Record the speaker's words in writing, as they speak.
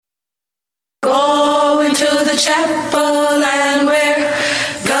Going to the chapel and we're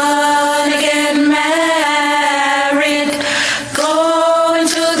gonna get married. Going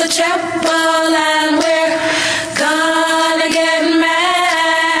to the chapel and we're gonna get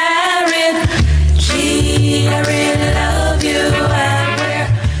married. Gee, I really love you and we're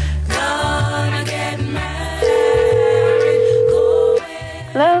gonna get married.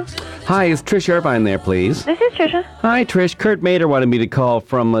 Hello, Hi, is Trish Irvine there, please? this is Trisha. Hi, Trish. Kurt Mader wanted me to call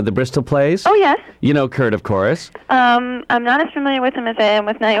from the Bristol place. Oh, yes. You know Kurt, of course. I'm not as familiar with him as I am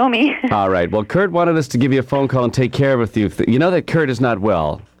with Naomi. All right. Well, Kurt wanted us to give you a phone call and take care of you. You know that Kurt is not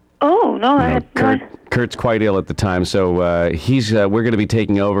well. Oh, no, I had Kurt's quite ill at the time, so we're going to be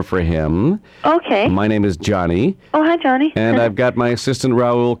taking over for him. Okay. My name is Johnny, Oh, hi, Johnny. and I've got my assistant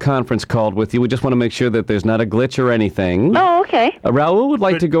Raul conference called with you. We just want to make sure that there's not a glitch or anything. Oh, okay. Raul would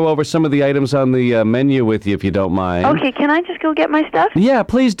like to go over some of the items on the menu with you, if you don't mind. Okay, can I just go get my stuff? Yeah,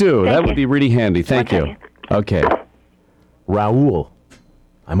 please do. Thank That you. would be really handy. Thank One you. Okay. Raul.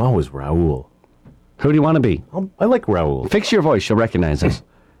 I'm always Raul. Who do you want to be? I like Raul. Fix your voice. She'll recognize us.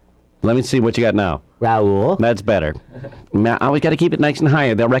 Let me see what you got now. Raul. That's better. Now, always got to keep it nice and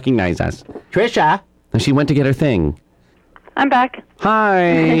higher. They'll recognize us. Trisha. And she went to get her thing. I'm back.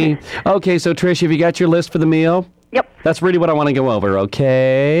 Hi. Okay, so Trish, have you got your list for the meal? Yep. That's really what I want to go over,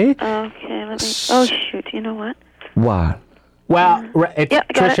 okay? Okay, let me... Oh, shoot, you know what? What? Well, it's Yeah,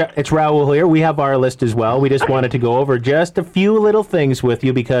 I got Trisha. It's Raul here. We have our list as well. We just wanted to go over just a few little things with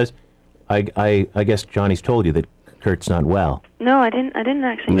you because I guess Johnny's told you that Kurt's not well. No, I didn't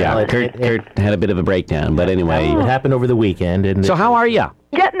actually know Yeah, that. Kurt had a bit of a breakdown, but anyway. It happened over the weekend. And So how are you?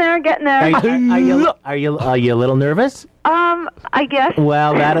 Getting there. Are you a little nervous? I guess.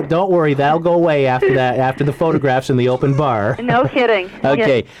 Well, don't worry. That'll go away after that. After the photographs in the open bar. No kidding.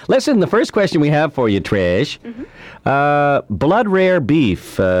 Okay, listen, the first question we have for you, Trish. Blood rare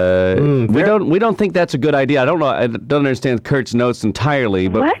beef. We don't think that's a good idea. I don't know. I don't understand Kurt's notes entirely,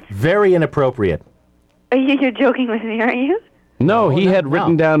 but What? Very inappropriate. You're joking with me, aren't you? no, he no, had no.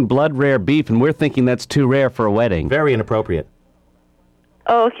 written down blood rare beef, and we're thinking that's too rare for a wedding. Very inappropriate.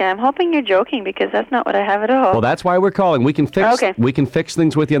 Oh, okay. I'm hoping you're joking because that's not what I have at all. Well, that's why we're calling. We can fix. Okay. We can fix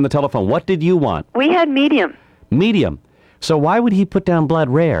things with you on the telephone. What did you want? We had medium Medium. So why would he put down blood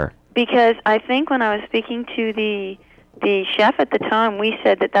rare? because I think when I was speaking to the chef at the time, we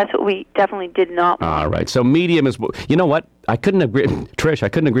said that that's what we definitely did not want. All right. So medium is. You know what? I couldn't agree, Trish. I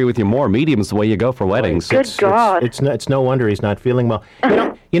couldn't agree with you more. Medium is the way you go for weddings. Good God. It's no wonder he's not feeling well.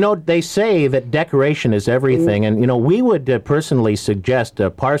 You know, they say that decoration is everything, and we would personally suggest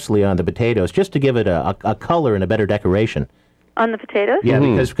parsley on the potatoes just to give it a color and a better decoration. On the potatoes? Yeah,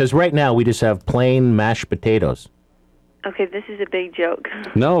 because right now we just have plain mashed potatoes. Okay, this is a big joke.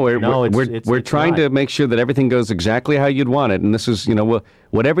 No, we're it's trying not. to make sure that everything goes exactly how you'd want it, and this is,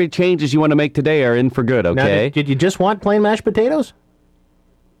 whatever changes you want to make today are in for good. Now, Okay. did you just want plain mashed potatoes?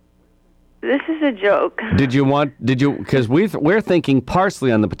 This is a joke. Did you? Because we're thinking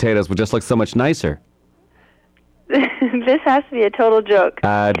parsley on the potatoes would just look so much nicer. This has to be a total joke.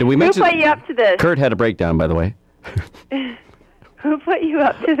 Did we Who mention? put you up to this? Kurt had a breakdown, by the way. Who put you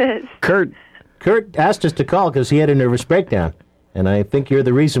up to this? Kurt. Kurt asked us to call because he had a nervous breakdown, and I think you're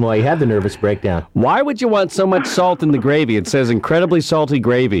the reason why he had the nervous breakdown. Why would you want so much salt in the gravy? It says incredibly salty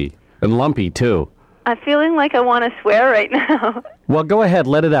gravy and lumpy too. I'm feeling like I want to swear right now. Well, go ahead,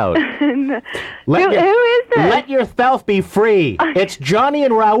 let it out. Who is this? Let yourself be free. It's Johnny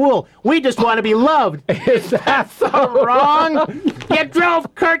and Raul. We just want to be loved. Is that so wrong? You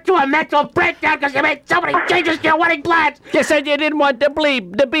drove Kurt to a mental breakdown because you made so many changes to your wedding plans. You said you didn't want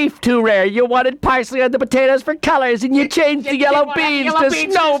the beef too rare. You wanted parsley on the potatoes for colors, and you changed the yellow beans to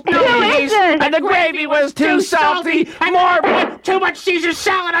snow Who is peas. this? And the gravy was too salty. And too much Caesar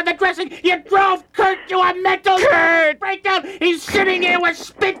salad on the dressing. You drove Kurt to a mental breakdown. He's sitting here with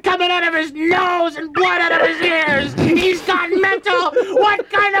spit coming out of his nose and blood out of his ears. He's gone mental. What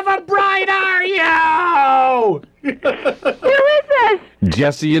kind of a bride are you? Who is this?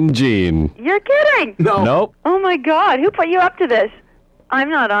 Jesse and Jean. You're kidding. No. Nope. Oh my God, who put you up to this? I'm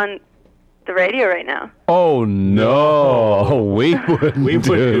not on the radio right now. Oh no, we wouldn't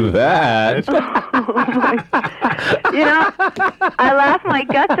do that. I laugh my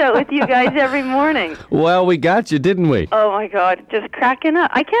guts out with you guys every morning. Well, we got you, didn't we? Oh my God, just cracking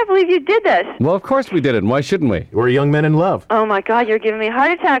up. I can't believe you did this. Well, of course we did it. And why shouldn't we? We're young men in love. Oh my God, you're giving me a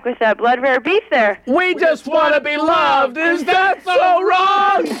heart attack with that blood rare beef there. We just want to be loved. Is that so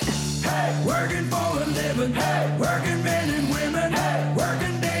wrong?